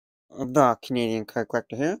The Canadian Card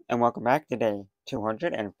Collector here, and welcome back to day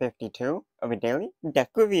 252 of a daily deck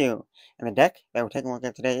review. And the deck that we're taking a look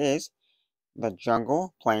at today is the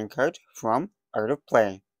Jungle Playing Cards from Art of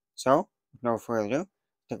Play. So, with no further ado,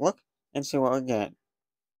 take a look and see what we get.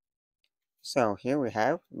 So here we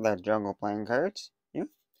have the Jungle Playing Cards here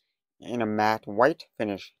in a matte white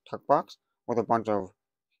finish tuck box with a bunch of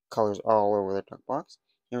colors all over the tuck box.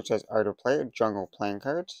 Here it says Art of Play Jungle Playing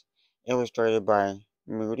Cards, illustrated by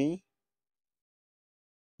Moody.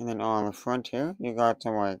 And then on the front here, you got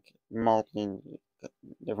some like multi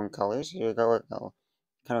different colors. You got like a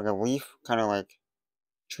kind of like a leaf, kind of like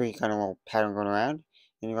tree, kind of little pattern going around.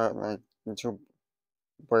 And you got like two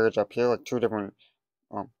birds up here, like two different,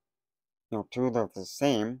 um, two of the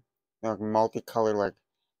same, like multicolored like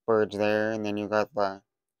birds there. And then you got the kind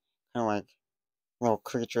of like little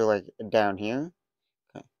creature like down here.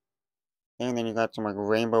 Okay. And then you got some like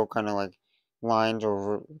rainbow kind of like lines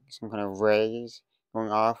or some kind of rays going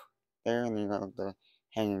off there. And then you got like the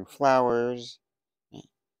hanging flowers.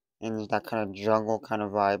 And there's that kind of jungle kind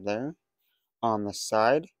of vibe there. On the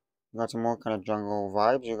side, you got some more kind of jungle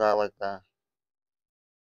vibes. You got like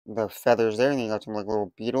the feathers there, and then you got some like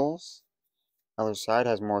little beetles. Other side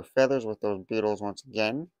has more feathers with those beetles once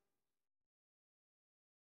again.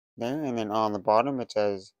 There, and then on the bottom it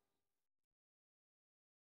says,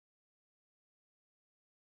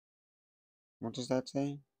 what does that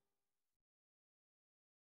say?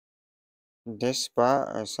 This spot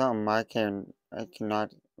or something. I cannot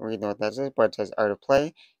read what that says, but it says Art of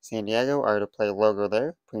Play, San Diego, Art of Play logo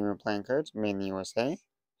there, premium playing cards, made in the USA.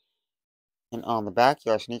 And on the back, you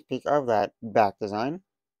got a sneak peek of that back design.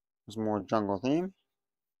 There's more jungle theme.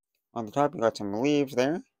 On the top, you got some leaves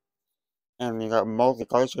there. And you got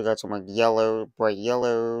multicolors, so you got some like yellow, bright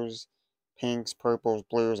yellows, pinks, purples,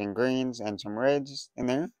 blues, and greens, and some reds in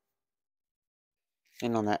there.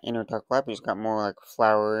 And on that inner tuck flap, you just got more like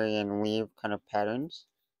flowery and leaf kind of patterns.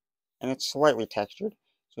 And it's slightly textured,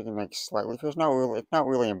 so you can like slightly feel it's not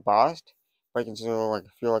really embossed, but you can still like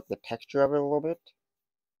feel like the texture of it a little bit.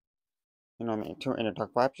 And on the two inner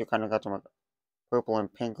tuck flaps, you kind of got some like purple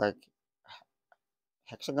and pink like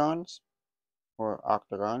hexagons or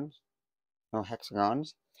octagons. No,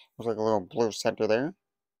 hexagons. There's like a little blue center there.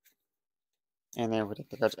 And then if we take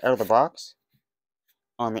the cards out of the box,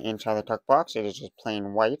 on the inside of the tuck box, it is just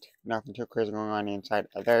plain white. Nothing too crazy going on inside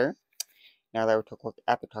of there. Now that we took a look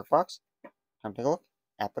at the tuck box, time to take a look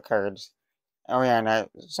at the cards. Oh yeah, and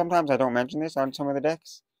sometimes I don't mention this on some of the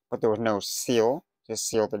decks, but there was no seal. Just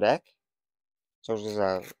seal the deck. So it's just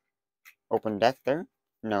a open deck there.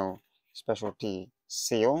 No specialty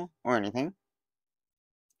seal or anything.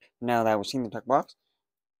 Now that we've seen the tuck box,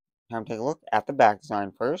 time to take a look at the back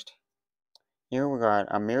design first. Here we got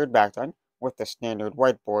a mirrored back design with the standard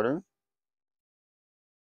white border.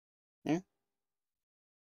 Yeah.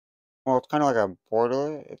 Well, it's kind of like a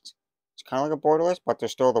borderless. It's kind of like a borderless, but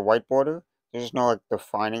there's still the white border. There's just no like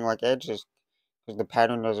defining like edge, just because the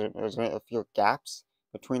pattern there's a few gaps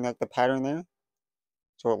between like the pattern there,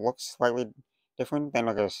 so it looks slightly different than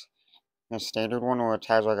like a standard one where it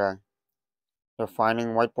has like a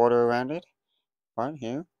defining white border around it. But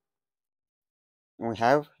here we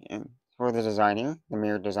have for the design here, the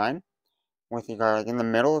mirrored design, with you got like in the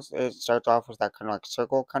middle, it starts off with that kind of like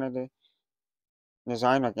circle kind of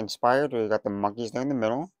design, like inspired, where you got the monkeys there in the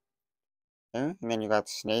middle. There, and then you got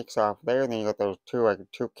snakes off there, and then you got those two like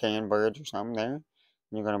toucan birds or something there. And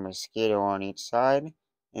you got a mosquito on each side,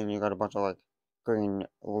 and you got a bunch of like green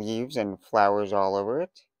leaves and flowers all over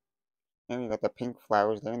it. And you got the pink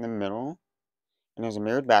flowers there in the middle. And there's a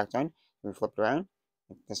mirrored background. We flipped around,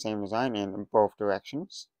 the same design in both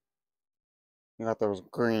directions. You got those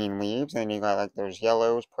green leaves, and you got like those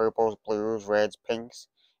yellows, purples, blues, reds, pinks,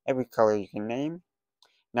 every color you can name.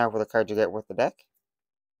 Now for the cards you get with the deck.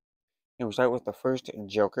 And we start with the first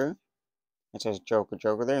Joker. It says Joker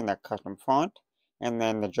Joker there in that custom font. And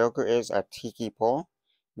then the Joker is a tiki pole.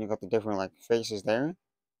 You got the different like faces there.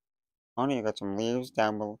 On it, you got some leaves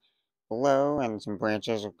down below and some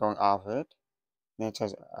branches going off of it. Then it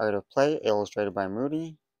says Art of Play, illustrated by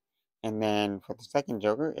Moody. And then for the second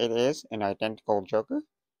Joker, it is an identical Joker.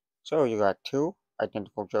 So you got two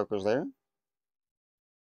identical Jokers there.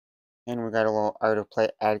 And we got a little Art of Play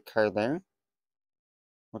ad card there,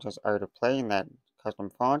 which is Art of Play in that custom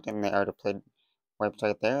font and the Art of Play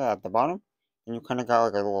website there at the bottom. And you kind of got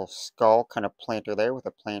like a little skull kind of planter there with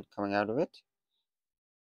a plant coming out of it.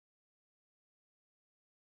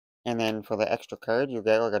 And then for the extra card, you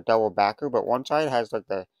get like a double backer, but one side has like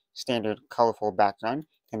the standard colorful background.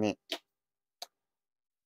 And then,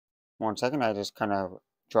 1 second, I just kind of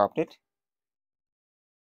dropped it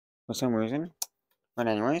for some reason. But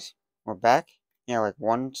anyways, or back. You know, like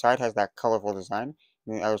one side has that colorful design,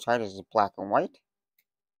 and the other side is black and white.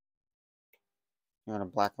 You got a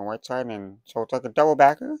black and white side, and so it's like a double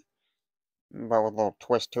backer, but with a little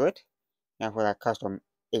twist to it. Now for that custom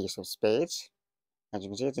ace of spades. As you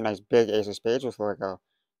can see, it's a nice big ace of spades with like a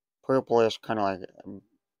purplish kind of like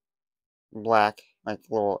black, like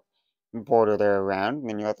little border there around. And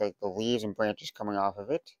then you got like the leaves and branches coming off of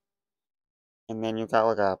it. And then you got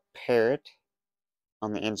like a parrot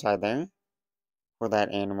on the inside there for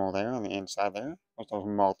that animal there on the inside there with those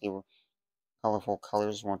multi colorful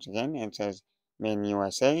colors once again. And it says Made in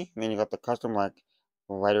USA. And then you got the custom like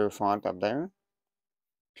lighter font up there.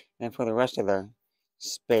 And for the rest of the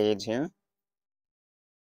spades here,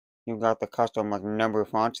 you got the custom like number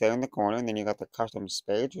fonts there in the corner, and then you got the custom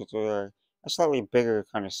spades, which are a slightly bigger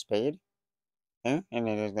kind of spade there, and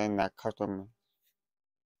it is then that custom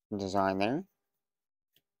design there.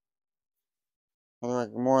 They're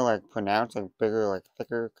like more like pronounced, like bigger, like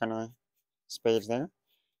thicker kind of spades there.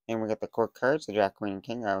 And we got the court cards, the Jack, Queen, and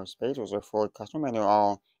King of spades, which are fully custom, and they're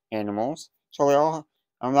all animals. So they all,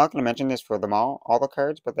 I'm not going to mention this for them all the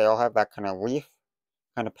cards, but they all have that kind of leaf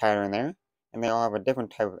kind of pattern there, and they all have a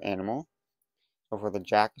different type of animal. So for the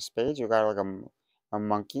Jack of spades, you got like a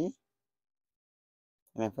monkey.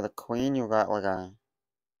 And then for the queen, you got like a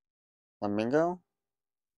flamingo.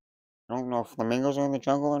 I don't know if flamingos are in the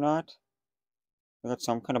jungle or not. You got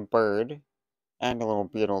some kind of bird and a little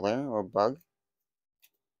beetle there, or bug.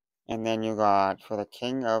 And then you got, for the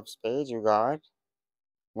king of spades, you got a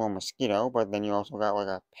little mosquito, but then you also got like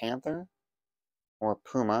a panther or a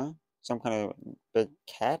puma, some kind of big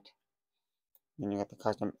cat. Then you got the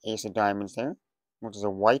custom ace of diamonds there, which is a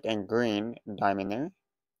white and green diamond there.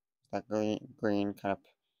 That green kind of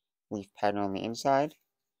leaf pattern on the inside.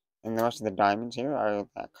 And the rest of the diamonds here are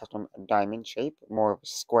that custom diamond shape, more of a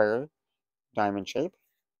square diamond shape.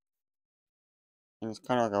 And it's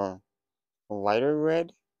kind of like a lighter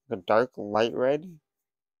red, a dark light red,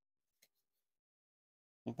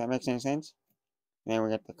 if that makes any sense. And then we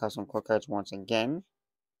get the custom core cards once again.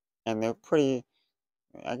 And they're pretty,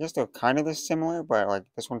 I guess they're kind of similar, but like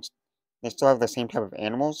this one's, they still have the same type of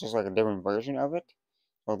animals, just like a different version of it.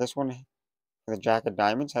 So this one, for the Jack of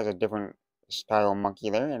Diamonds, has a different style monkey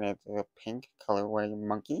there, and it's a pink colorway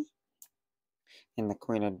monkey. And the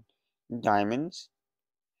Queen of Diamonds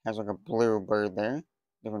has like a blue bird there,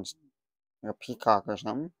 different, like a peacock or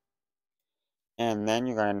something. And then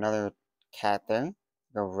you got another cat there,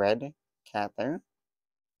 like a red cat there,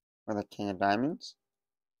 for the King of Diamonds.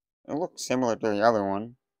 It looks similar to the other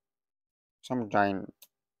one, some giant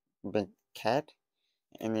big cat.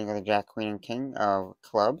 And then you got the Jack, Queen, and King of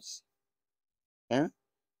Clubs there.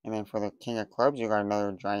 And then for the King of Clubs, you got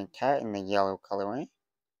another giant cat in the yellow colorway.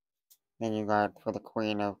 Then you got, for the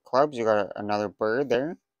Queen of Clubs, you got another bird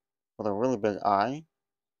there with a really big eye.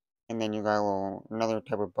 And then you got another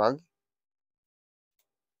type of bug.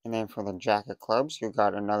 And then for the Jack of Clubs, you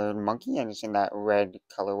got another monkey, and it's in that red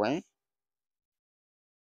colorway.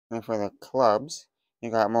 And then for the clubs,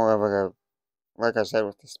 you got more of like I said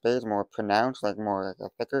with the spades, more pronounced, like more like a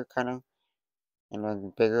thicker kind of, and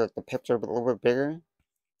like bigger, like the pips are a little bit bigger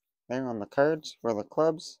there on the cards for the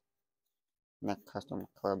clubs. And that custom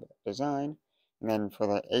club design. And then for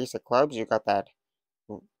the ace of clubs, you got that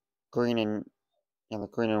green and, the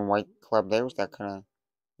green and white club there with that kind of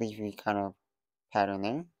leafy kind of pattern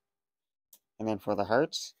there. And then for the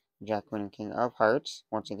hearts, Jack, Queen, and King of Hearts.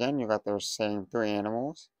 Once again, you got those same three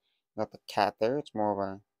animals. You got the cat there. It's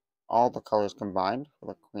more of all the colors combined for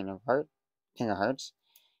the Queen of Hearts, King of Hearts.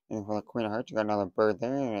 And for the Queen of Hearts, you got another bird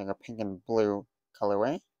there in like a pink and blue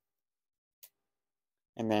colorway.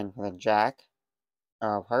 And then for the Jack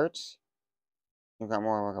of Hearts, you got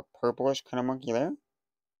more of like a purplish kind of monkey there. And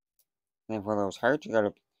then for those hearts, you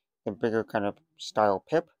got the bigger kind of style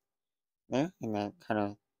pip there, and that kind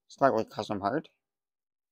of slightly custom heart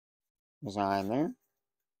design there.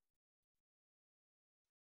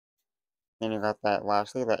 Then you got that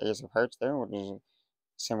lastly, that Ace of Hearts there, which is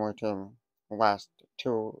similar to the last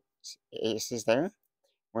two aces there,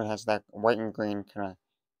 where it has that white and green kind of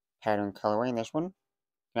pattern colorway in this one. You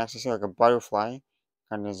can actually see like a butterfly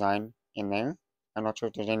kind of design in there. I'm not sure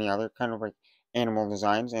if there's any other kind of like animal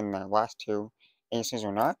designs in the last two aces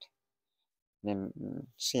or not. Didn't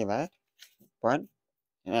see that. But,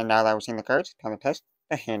 and now that we've seen the cards, time to test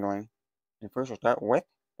the handling. And first we'll start with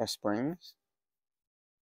the springs.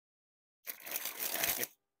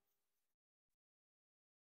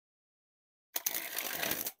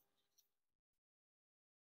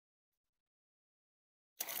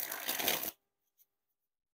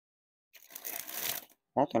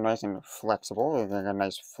 Well, they're nice and flexible. They got a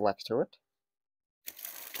nice flex to it.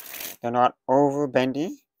 They're not over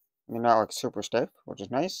bendy. They're not like super stiff, which is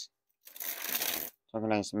nice. It's like a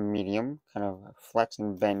nice medium kind of flex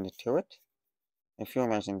and bend to it. They feel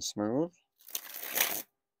nice and smooth.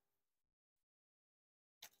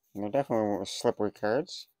 And they're definitely slippery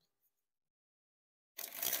cards.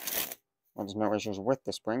 Well, there's no issues with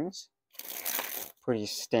the springs. Pretty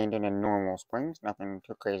standard and normal springs. Nothing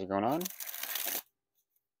too crazy going on.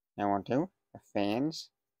 Now on to the fans.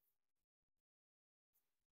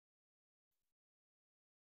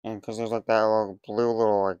 And because there's like that little blue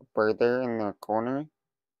little like bird there in the corner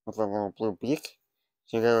with a little blue beak.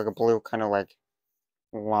 So you get like a blue kind of like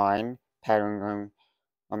line pattern going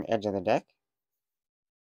on the edge of the deck.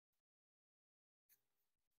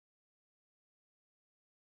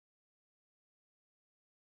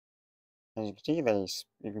 As you can see,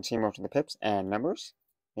 you can see most of the pips and numbers.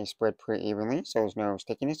 They spread pretty evenly, so there's no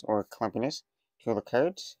stickiness or clumpiness to the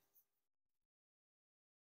cards.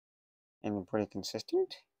 And they're pretty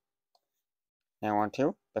consistent. Now on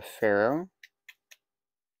to the Pharaoh.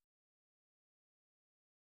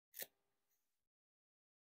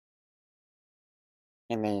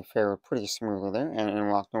 And they fare pretty smoothly there and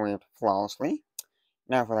walked away flawlessly.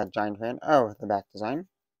 Now for that giant fan. Oh, the back design.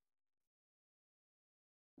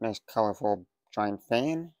 Nice colorful giant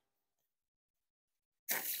fan.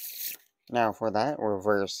 Now for that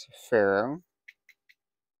reverse Pharaoh.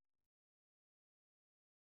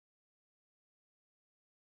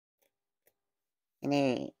 And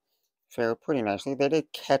they fare pretty nicely. They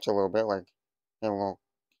did catch a little bit, like they were a little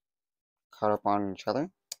caught up on each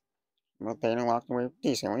other. But they locked away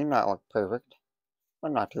decently, not like perfect,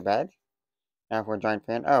 but not too bad. Now for a giant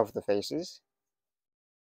fan of the faces.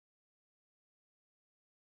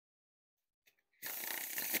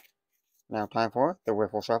 Now time for the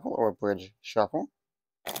Wiffle Shuffle or Bridge Shuffle.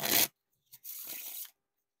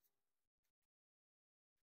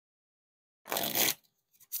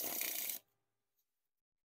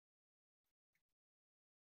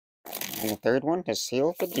 And the third one to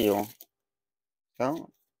seal the deal.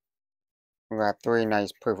 So, we got 3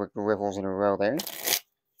 nice perfect riffles in a row there.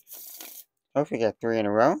 So if you get 3 in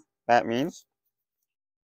a row, that means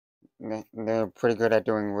they're pretty good at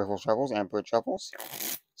doing riffle shuffles and bridge shuffles.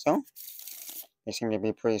 So, they seem to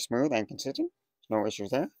be pretty smooth and consistent. No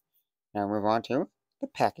issues there. Now move on to the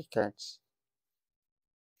packet cards.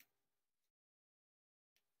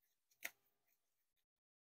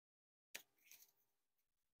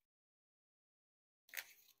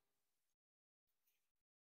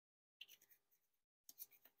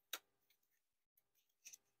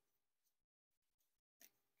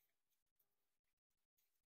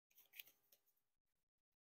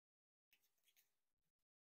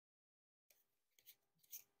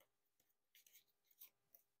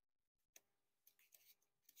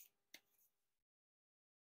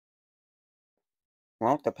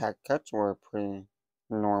 Well, the packet cuts were pretty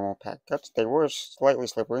normal packet cuts. They were slightly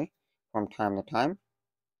slippery from time to time.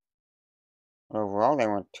 But overall, they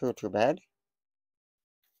weren't too bad.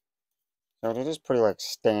 So they're just pretty like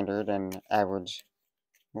standard and average.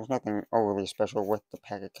 There's nothing overly special with the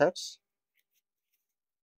packet cuts.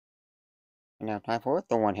 And now time for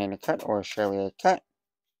the one-handed cut or Chevalier cut.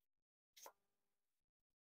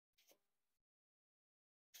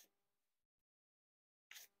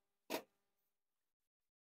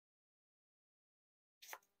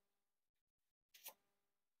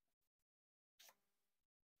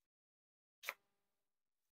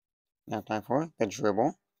 Now time for the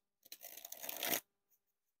dribble.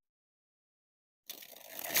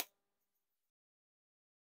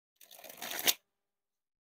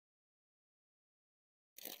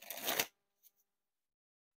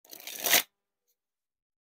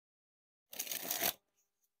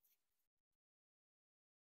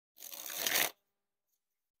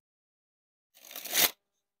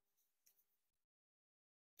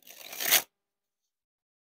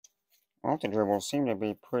 Well, the dribbles seem to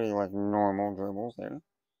be pretty like normal dribbles there.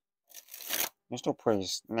 They're still pretty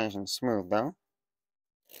nice and smooth though.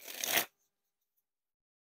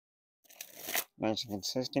 Nice and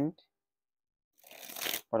consistent.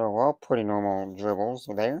 But overall, pretty normal dribbles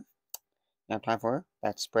there. Now time for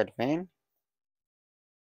that spread fan.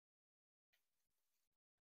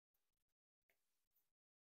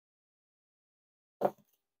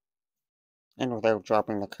 And without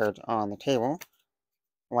dropping the cards on the table,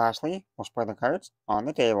 lastly, we'll spread the cards on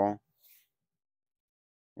the table.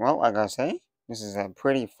 Well, I gotta say, this is a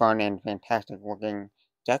pretty fun and fantastic looking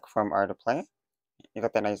deck from Art of Play. You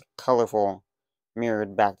got that nice colorful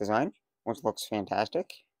mirrored back design, which looks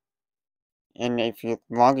fantastic. And if you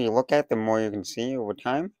the longer you look at it, the more you can see over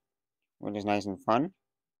time, which is nice and fun.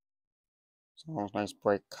 So those nice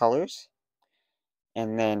bright colors.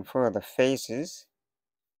 And then for the faces,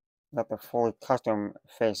 you got the fully custom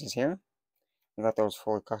faces here. You got those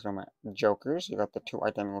fully custom jokers. You got the two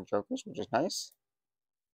identical jokers, which is nice.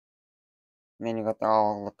 And then you got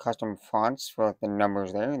all the custom fonts for like, the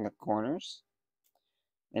numbers there in the corners.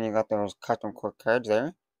 And you got those custom court cards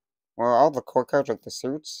there. Well, all the court cards, like the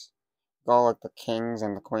suits, all like the kings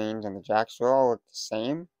and the queens and the jacks, they're all like the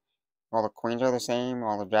same. All the queens are the same,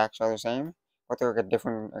 all the jacks are the same, but they're like a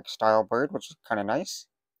different like, style bird, which is kind of nice.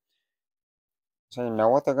 So you know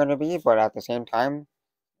what they're going to be, but at the same time,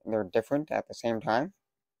 they're different at the same time,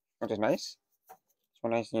 which is nice. So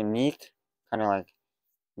nice, unique, kind of like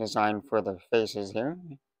design for the faces here.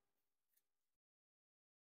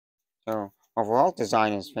 So overall,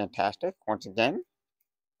 design is fantastic. Once again,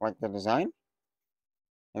 like the design.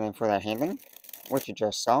 And then for that handling, which you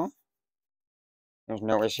just saw, there's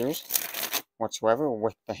no issues whatsoever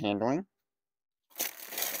with the handling.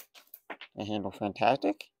 They handle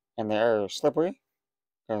fantastic, and they're slippery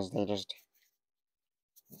because they just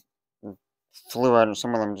flew out.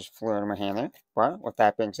 Some of them just flew out of my hand there. But with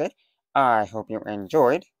that being said, I hope you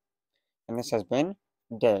enjoyed, and this has been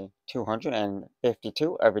day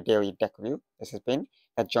 252 of a daily deck review. This has been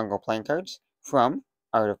the Jungle Playing Cards from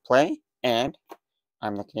Art of Play, and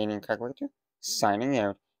I'm the Canadian Card Collector signing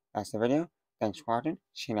out. That's the video. Thanks for watching.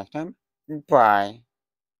 See you next time. Bye.